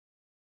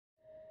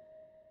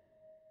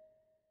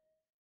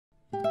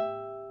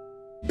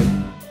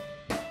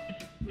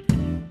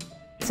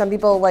Some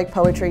people like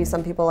poetry,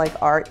 some people like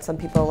art, some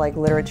people like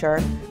literature.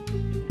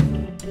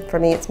 For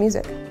me, it's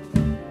music.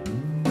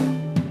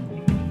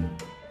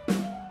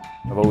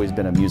 I've always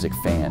been a music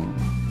fan.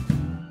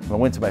 When I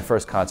went to my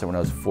first concert when I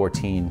was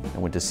 14, I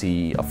went to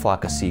see A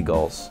Flock of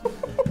Seagulls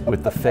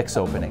with the Fix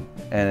opening.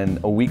 And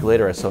a week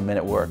later, I saw Men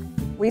at Work.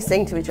 We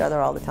sing to each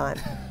other all the time.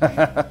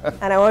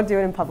 And I won't do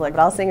it in public,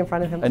 but I'll sing in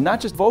front of him. And not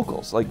just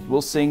vocals, like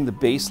we'll sing the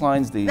bass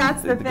lines, the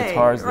thing,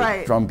 guitars,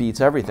 right. the drum beats,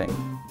 everything.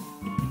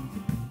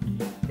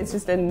 It's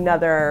just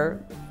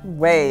another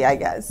way, I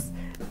guess,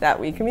 that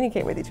we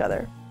communicate with each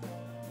other.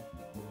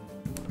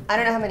 I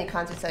don't know how many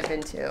concerts I've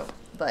been to,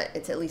 but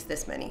it's at least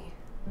this many.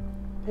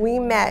 We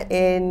met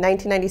in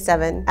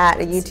 1997 at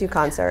a U2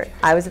 concert.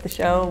 I was at the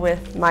show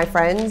with my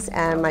friends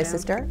and my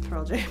sister.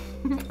 Pearl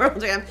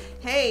Jam.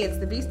 Hey, it's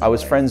the Beastie Boys. I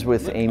was friends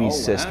with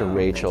Amy's sister,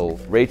 Rachel.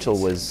 Rachel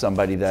was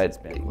somebody that,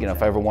 you know,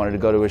 if I ever wanted to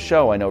go to a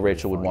show, I know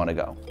Rachel would want to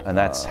go. And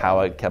that's how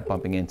I kept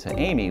bumping into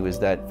Amy, was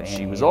that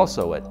she was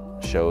also at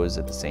shows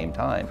at the same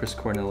time. Chris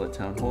Cornell at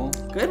Town Hall.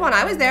 Good one,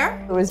 I was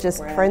there. It was just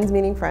friends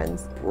meeting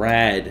friends.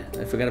 Brad,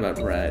 I forgot about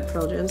Brad.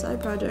 Pearl Jam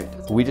side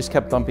project. We just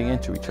kept bumping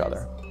into each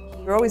other.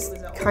 We were always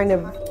kind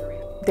of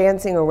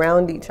dancing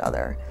around each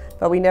other,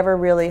 but we never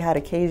really had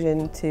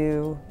occasion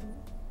to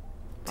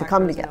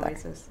come together.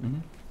 Mm-hmm.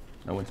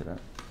 I went to that.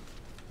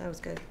 That was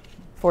good.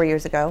 4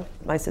 years ago,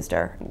 my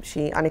sister,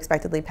 she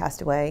unexpectedly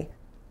passed away.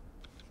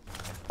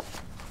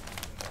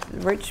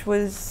 Rich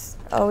was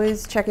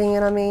always checking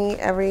in on me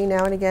every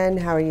now and again.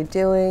 How are you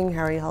doing?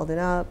 How are you holding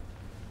up?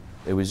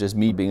 It was just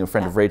me being a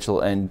friend of Rachel,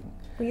 and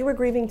well, you were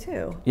grieving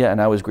too. Yeah,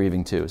 and I was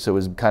grieving too, so it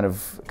was kind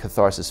of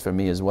catharsis for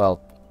me as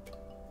well.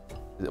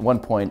 At one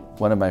point,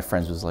 one of my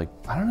friends was like,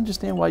 I don't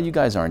understand why you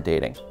guys aren't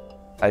dating.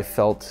 I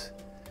felt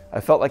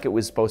like it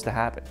was supposed to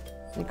happen.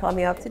 He called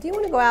me up, said, do you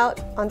want to go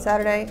out on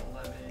Saturday,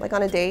 like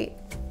on a date?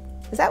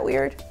 Is that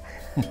weird?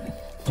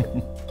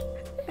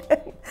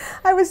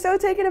 I was so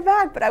taken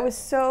aback, but I was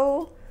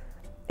so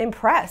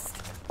impressed.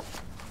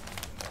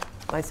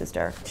 My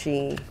sister,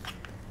 she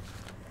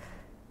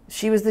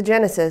was the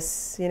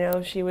genesis, you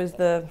know, she was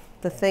the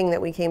thing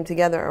that we came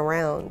together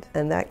around,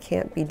 and that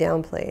can't be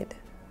downplayed.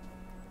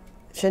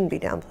 It shouldn't be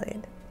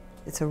downplayed.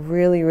 It's a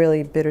really,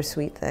 really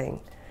bittersweet thing,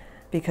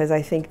 because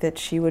I think that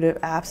she would have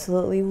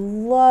absolutely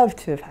loved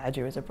to have had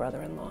you as a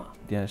brother-in-law.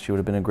 Yeah, she would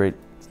have been a great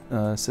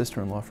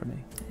sister-in-law for me.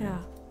 Yeah.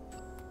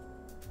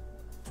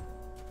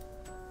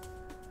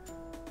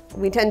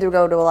 We tend to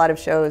go to a lot of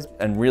shows.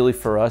 And really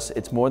for us,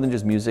 it's more than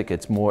just music,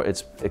 it's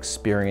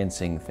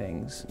experiencing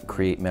things,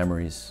 create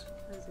memories.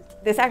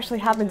 This actually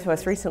happened to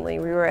us recently.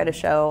 We were at a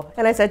show,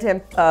 and I said to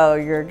him, oh,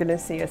 you're gonna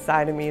see a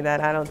side of me that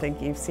I don't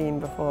think you've seen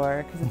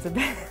before, because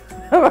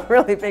I'm a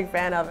really big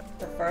fan of it.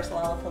 The first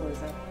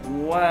Lollapalooza.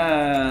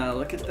 Wow,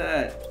 look at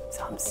that.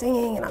 So I'm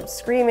singing and I'm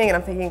screaming and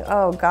I'm thinking,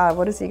 oh God,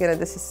 what is he gonna,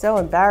 this is so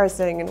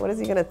embarrassing, and what is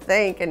he gonna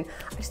think? And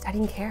I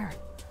didn't care.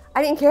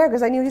 I didn't care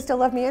because I knew he still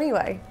loved me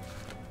anyway.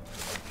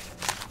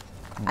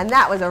 And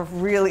that was a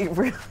really,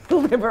 really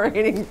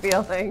liberating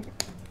feeling.